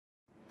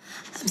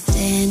I'm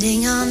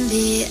standing on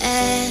the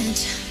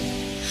edge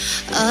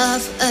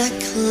of a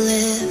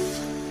cliff.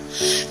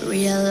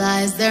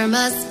 Realize there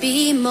must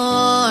be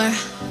more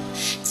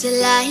to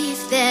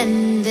life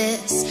than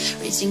this.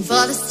 Reaching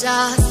for the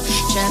stars,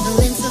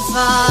 traveling so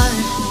far,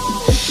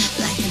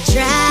 like a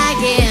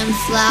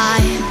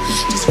dragonfly.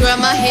 Just grab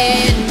my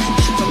hand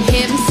from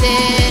heaven's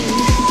send.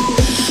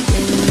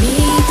 With me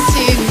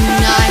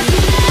tonight,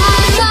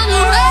 I run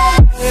away.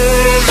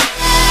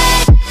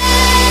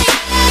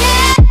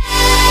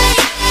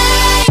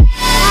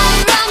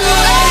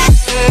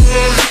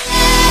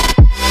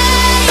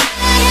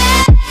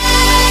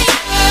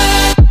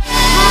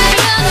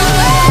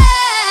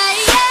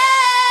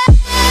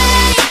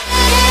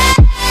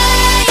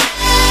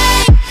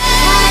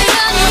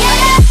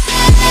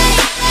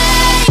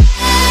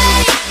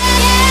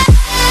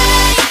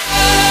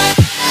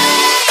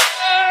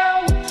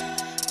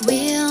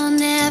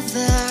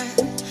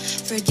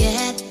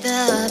 Forget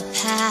the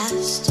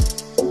past,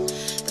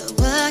 but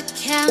what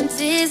counts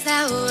is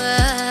our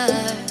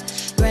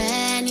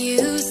brand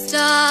new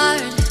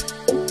start.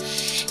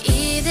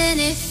 Even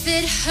if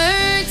it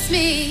hurts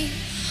me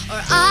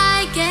or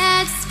I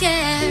get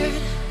scared,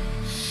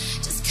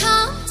 just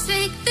come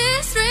take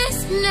this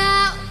risk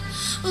now.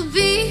 We'll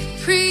be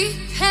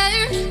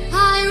prepared.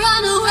 I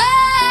run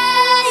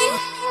away.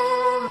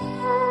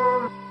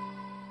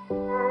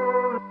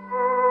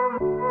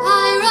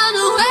 I run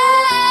away.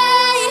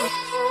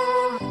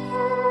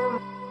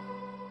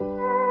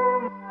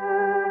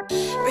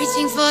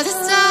 Reaching for the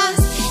stars,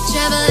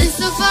 traveling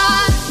so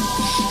far,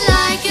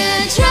 like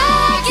a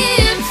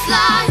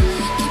dragonfly.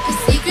 Keep your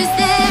secrets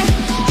there,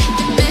 keep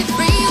them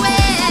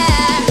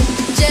everywhere.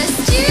 Just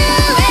you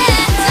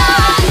and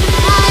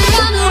I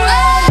run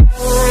away.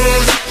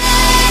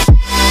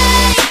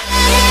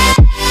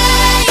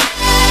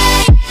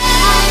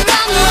 I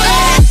run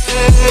away.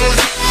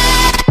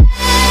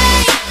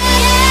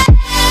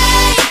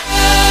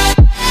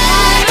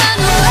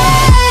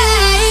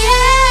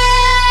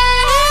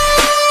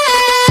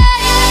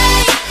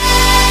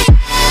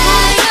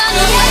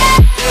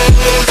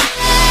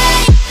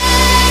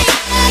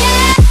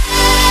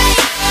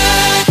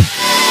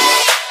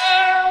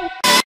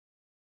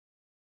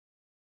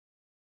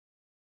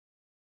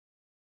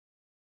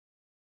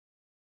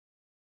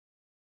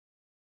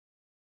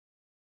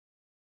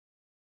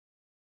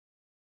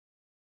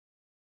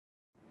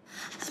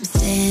 I'm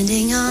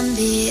standing on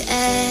the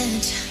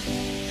edge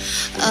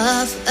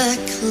of a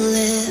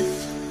cliff.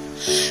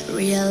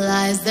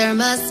 Realize there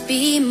must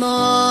be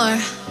more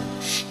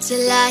to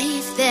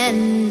life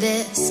than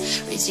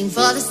this. Reaching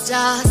for the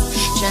stars,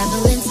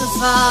 traveling so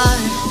far,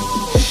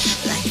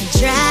 like a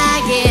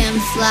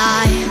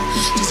dragonfly.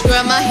 Just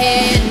grab my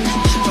hand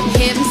from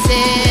heaven's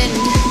send.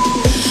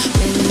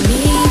 With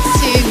me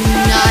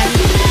tonight,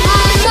 I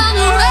run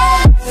away.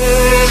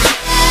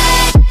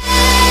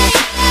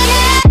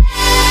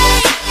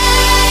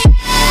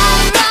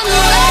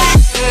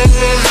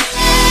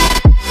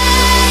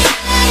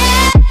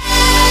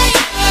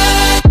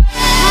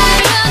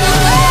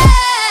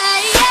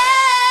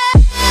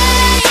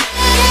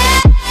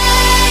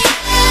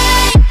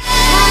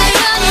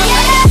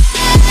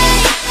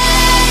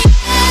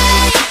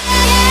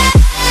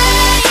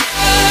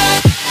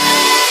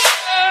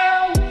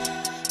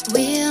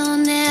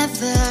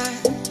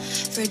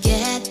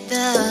 Forget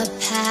the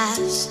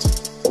past,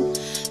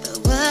 but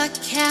what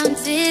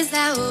counts is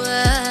our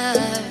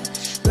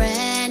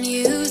brand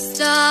new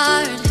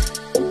start.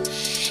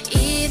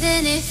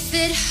 Even if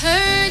it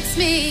hurts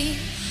me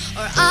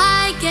or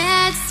I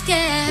get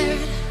scared,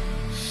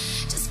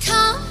 just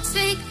come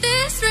take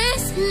this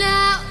risk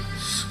now.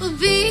 We'll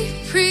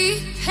be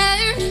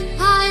prepared.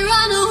 I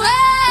run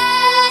away.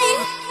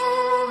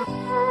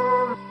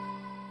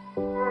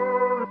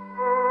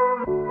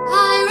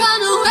 I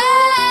run away.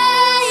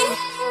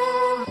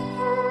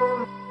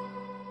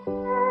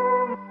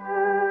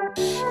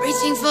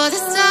 Reaching for the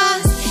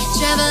stars,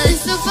 traveling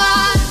so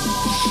far,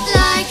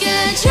 like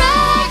a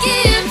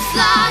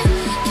dragonfly.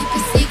 Keep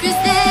your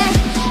secrets there,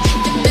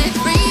 keep them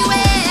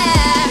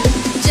everywhere.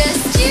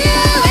 Just you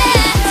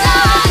and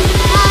I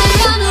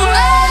run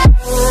away.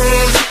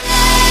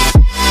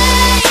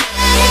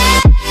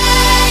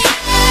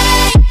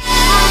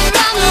 I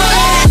run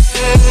away.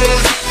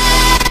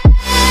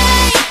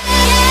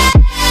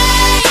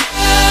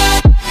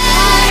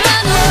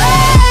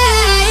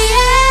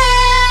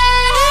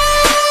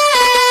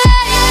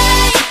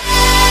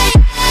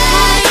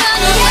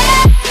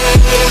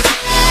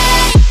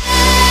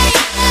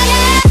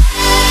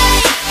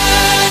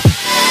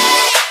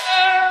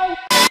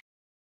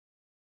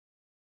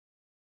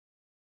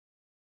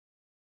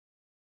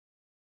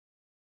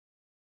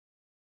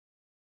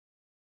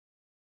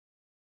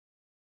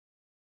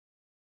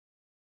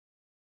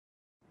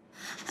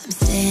 I'm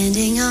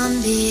standing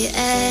on the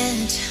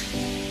edge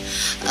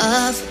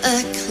of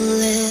a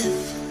cliff.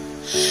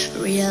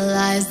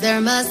 Realize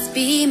there must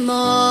be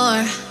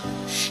more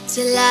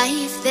to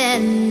life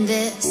than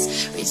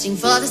this. Reaching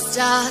for the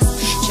stars,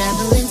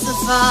 traveling so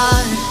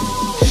far,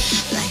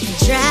 like a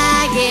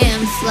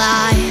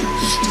dragonfly.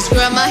 Just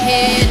grab my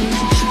hand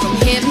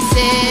him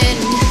sing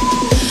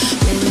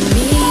with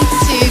me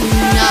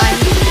tonight.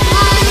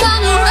 I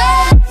run away.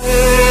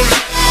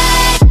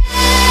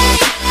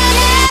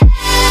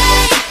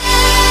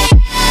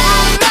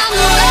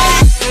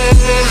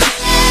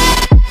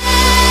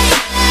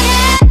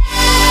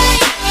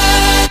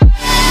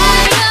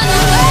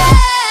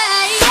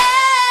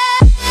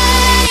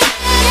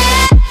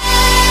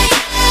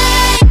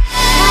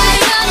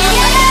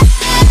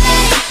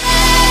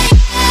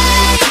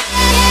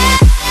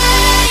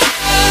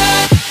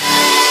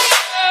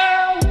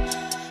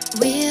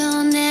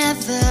 We'll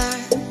never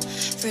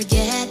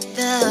forget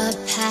the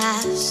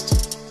past,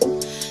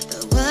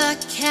 but what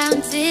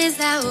counts is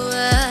our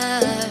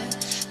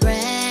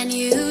brand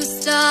new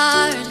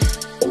start.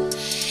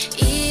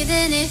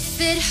 Even if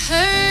it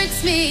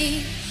hurts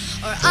me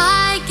or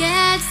I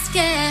get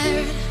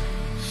scared,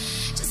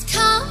 just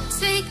come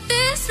take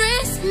this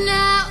risk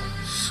now.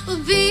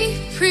 We'll be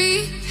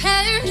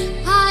prepared.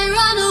 I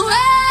run away.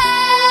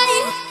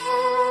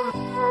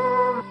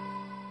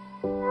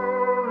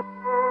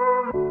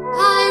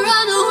 I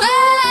run away.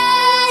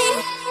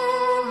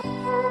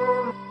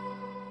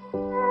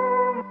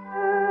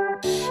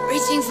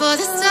 Reaching for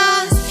the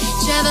stars,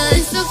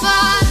 traveling so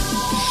far,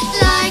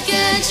 like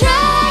a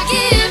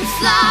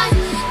dragonfly.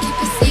 Keep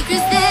your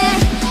secrets there,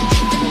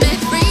 keep them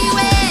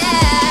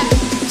everywhere.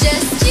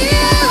 Just you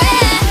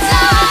and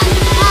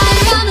I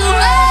run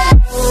away.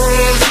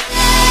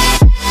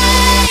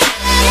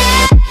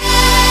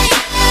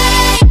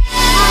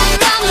 I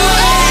run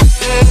away.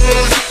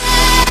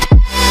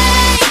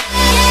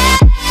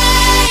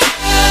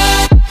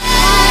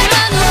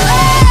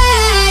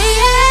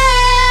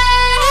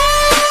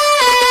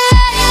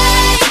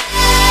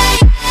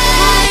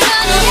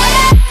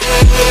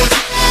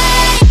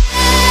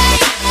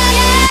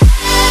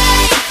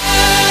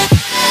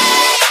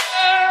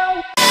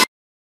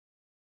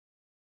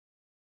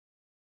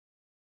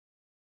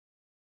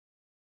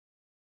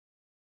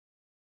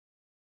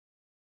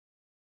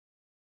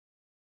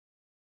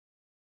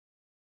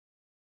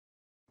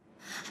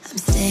 I'm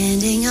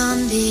standing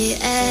on the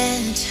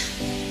edge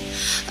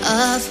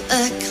of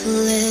a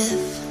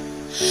cliff.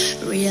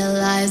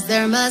 Realize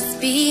there must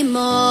be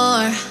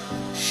more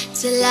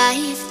to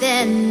life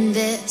than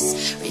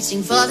this.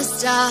 Reaching for the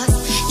stars,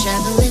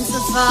 traveling so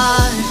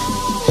far,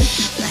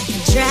 like a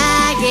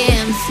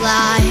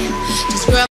dragonfly. Just grow